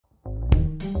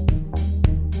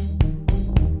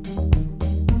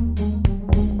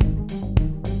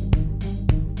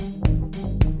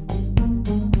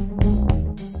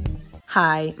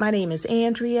Hi, my name is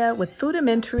Andrea with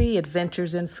Foodamentary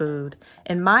Adventures in Food.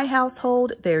 In my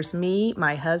household, there's me,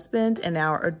 my husband, and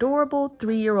our adorable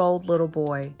 3-year-old little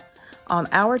boy. On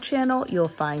our channel, you'll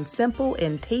find simple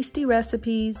and tasty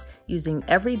recipes using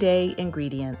everyday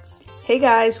ingredients. Hey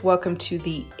guys, welcome to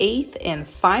the 8th and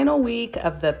final week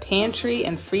of the Pantry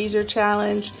and Freezer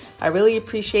Challenge. I really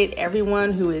appreciate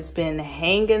everyone who has been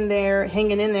hanging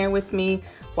in there with me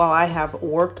while I have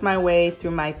worked my way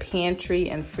through my pantry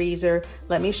and freezer.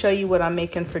 Let me show you what I'm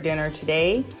making for dinner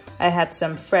today. I had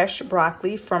some fresh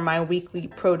broccoli from my weekly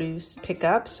produce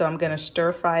pickup, so I'm gonna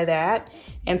stir fry that.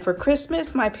 And for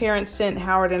Christmas, my parents sent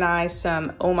Howard and I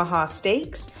some Omaha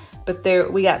steaks,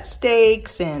 but we got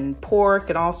steaks and pork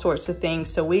and all sorts of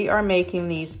things. So we are making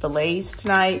these fillets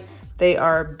tonight. They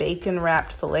are bacon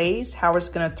wrapped fillets. Howard's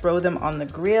gonna throw them on the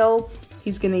grill.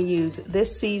 He's gonna use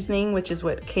this seasoning, which is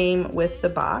what came with the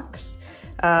box.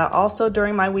 Also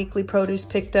during my weekly produce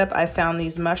picked up, I found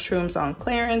these mushrooms on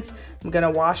clearance. I'm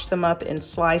gonna wash them up and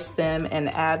slice them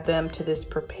and add them to this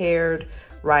prepared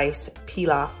rice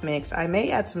pilaf mix. I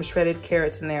may add some shredded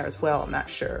carrots in there as well, I'm not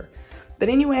sure. But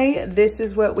anyway, this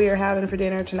is what we are having for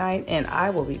dinner tonight, and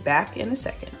I will be back in a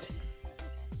second.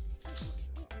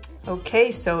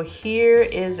 Okay, so here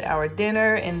is our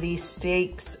dinner, and these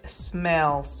steaks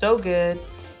smell so good.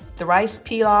 The rice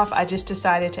pilaf, I just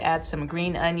decided to add some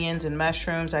green onions and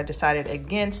mushrooms. I decided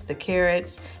against the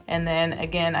carrots, and then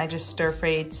again, I just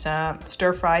stir-fried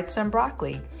some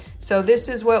broccoli. So this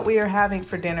is what we are having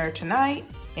for dinner tonight,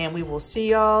 and we will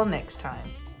see y'all next time.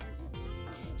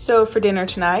 So for dinner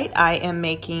tonight, I am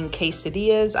making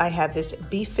quesadillas. I had this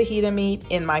beef fajita meat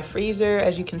in my freezer.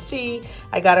 As you can see,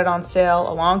 I got it on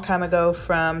sale a long time ago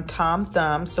from Tom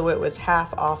Thumb, so it was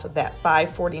half off of that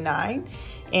 $5.49.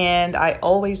 And I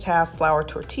always have flour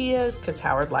tortillas because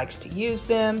Howard likes to use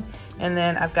them. And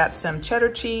then I've got some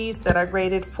cheddar cheese that I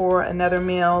grated for another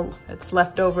meal. It's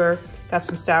left over. Got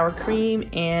some sour cream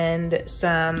and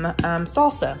some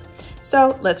salsa.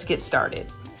 So let's get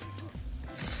started.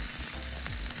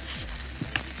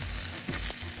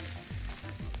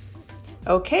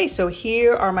 Okay, so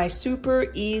here are my super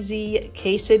easy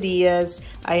quesadillas.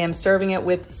 I am serving it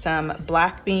with some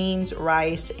black beans,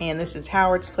 rice, and this is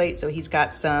Howard's plate, so he's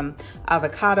got some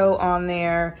avocado on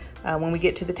there. When we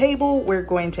get to the table, we're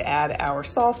going to add our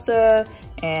salsa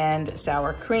and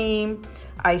sour cream.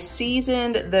 I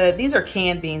seasoned these are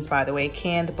canned beans, by the way,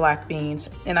 canned black beans,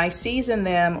 and I seasoned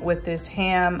them with this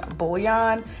ham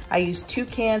bouillon. I used 2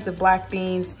 cans of black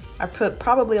beans. I put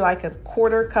probably like a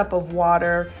 1/4 cup of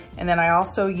water, and then I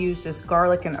also used this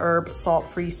garlic and herb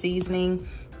salt-free seasoning.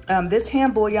 This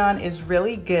ham bouillon is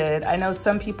really good. I know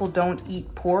some people don't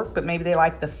eat pork, but maybe they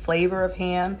like the flavor of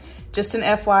ham. Just an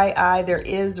FYI, there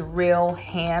is real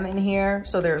ham in here,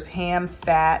 so there's ham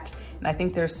fat, and I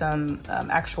think there's some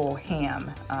actual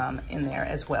ham in there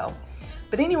as well.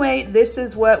 But anyway, this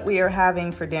is what we are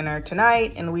having for dinner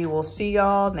tonight, and we will see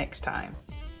y'all next time.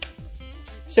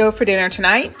 So for dinner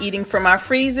tonight, eating from our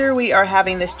freezer, we are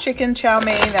having this chicken chow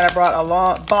mein that I bought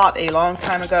a long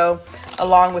time ago,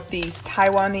 along with these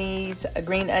Taiwanese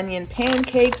green onion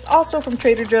pancakes, also from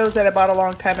Trader Joe's that I bought a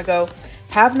long time ago.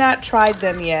 Have not tried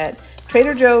them yet.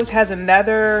 Trader Joe's has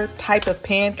another type of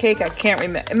pancake. I can't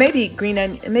remember. Maybe green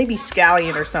onion, maybe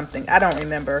scallion or something. I don't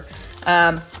remember.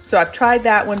 So I've tried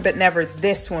that one, but never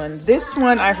this one. This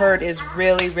one I heard is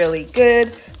really, really good.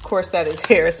 Of course, that is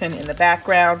Harrison in the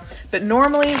background. But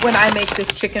normally when I make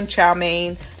this chicken chow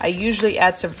mein, I usually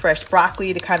add some fresh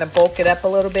broccoli to kind of bulk it up a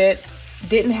little bit.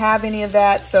 Didn't have any of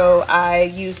that, so I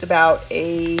used about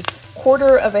a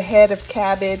 1/4 of a head of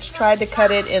cabbage, tried to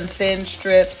cut it in thin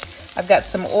strips. I've got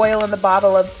some oil in the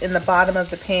bottom of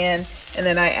the pan, and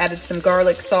then I added some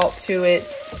garlic salt to it.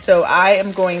 So I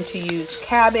am going to use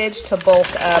cabbage to bulk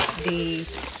up the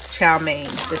chow mein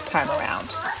this time around.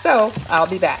 So I'll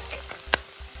be back.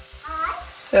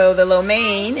 So the lo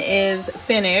mein is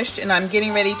finished, and I'm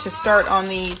getting ready to start on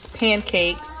these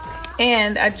pancakes.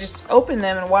 And I just opened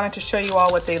them and wanted to show you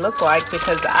all what they look like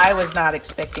because I was not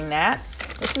expecting that.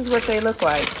 This is what they look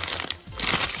like.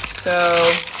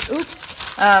 So, oops.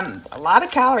 A lot of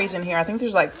calories in here. I think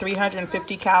there's like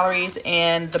 350 calories,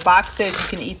 and the box says you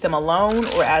can eat them alone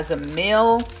or as a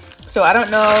meal. So I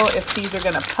don't know if these are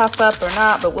gonna puff up or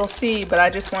not, but we'll see. But I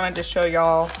just wanted to show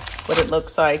y'all what it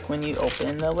looks like when you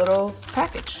open the little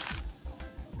package.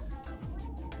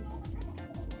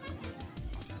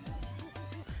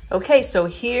 Okay, so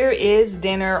here is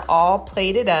dinner all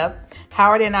plated up.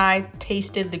 Howard and I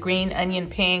tasted the green onion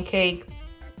pancake.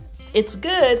 It's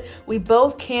good. We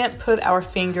both can't put our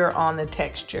finger on the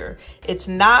texture. It's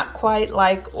not quite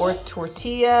like or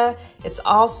tortilla. It's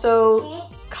also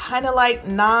kind of like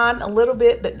naan a little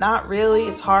bit, but not really.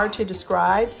 It's hard to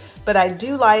describe, but I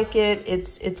do like it.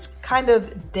 It's kind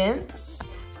of dense.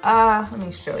 Let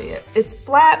me show you. It's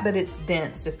flat, but it's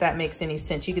dense, if that makes any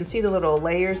sense. You can see the little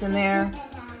layers in there,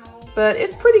 but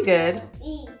it's pretty good.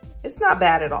 It's not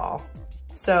bad at all.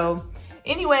 So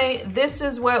anyway, this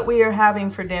is what we are having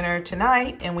for dinner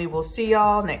tonight, and we will see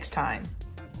y'all next time.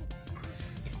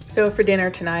 So for dinner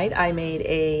tonight, I made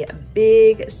a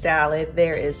big salad.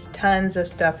 There is tons of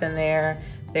stuff in there.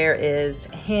 There is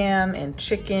ham and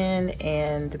chicken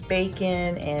and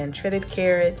bacon and shredded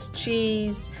carrots,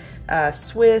 cheese,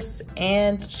 Swiss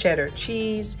and cheddar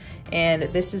cheese. And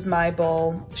this is my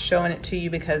bowl, showing it to you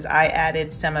because I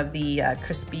added some of the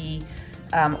crispy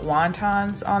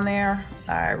wontons on there.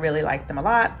 I really like them a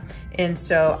lot. And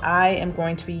so I am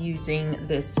going to be using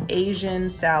this Asian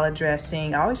salad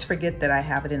dressing. I always forget that I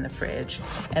have it in the fridge.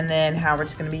 And then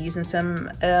Howard's gonna be using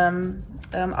some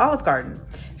Olive Garden.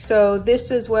 So this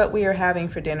is what we are having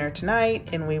for dinner tonight,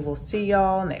 and we will see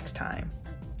y'all next time.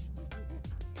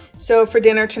 So for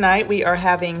dinner tonight, we are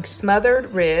having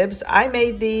smothered ribs. I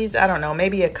made these, I don't know,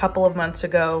 maybe a couple of months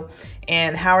ago,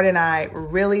 and Howard and I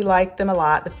really liked them a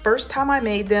lot. The first time I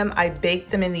made them, I baked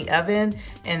them in the oven,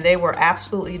 and they were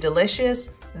absolutely delicious.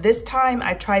 This time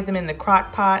I tried them in the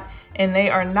crock pot, and they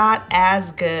are not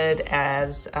as good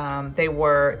as they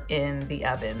were in the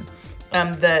oven.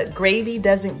 The gravy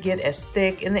doesn't get as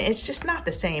thick, and it's just not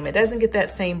the same. It doesn't get that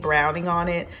same browning on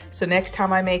it. So next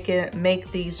time I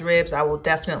make these ribs, I will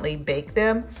definitely bake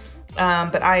them.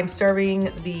 But I am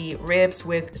serving the ribs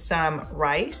with some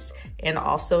rice and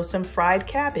also some fried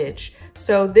cabbage.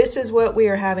 So this is what we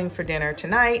are having for dinner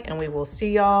tonight, and we will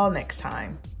see y'all next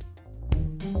time.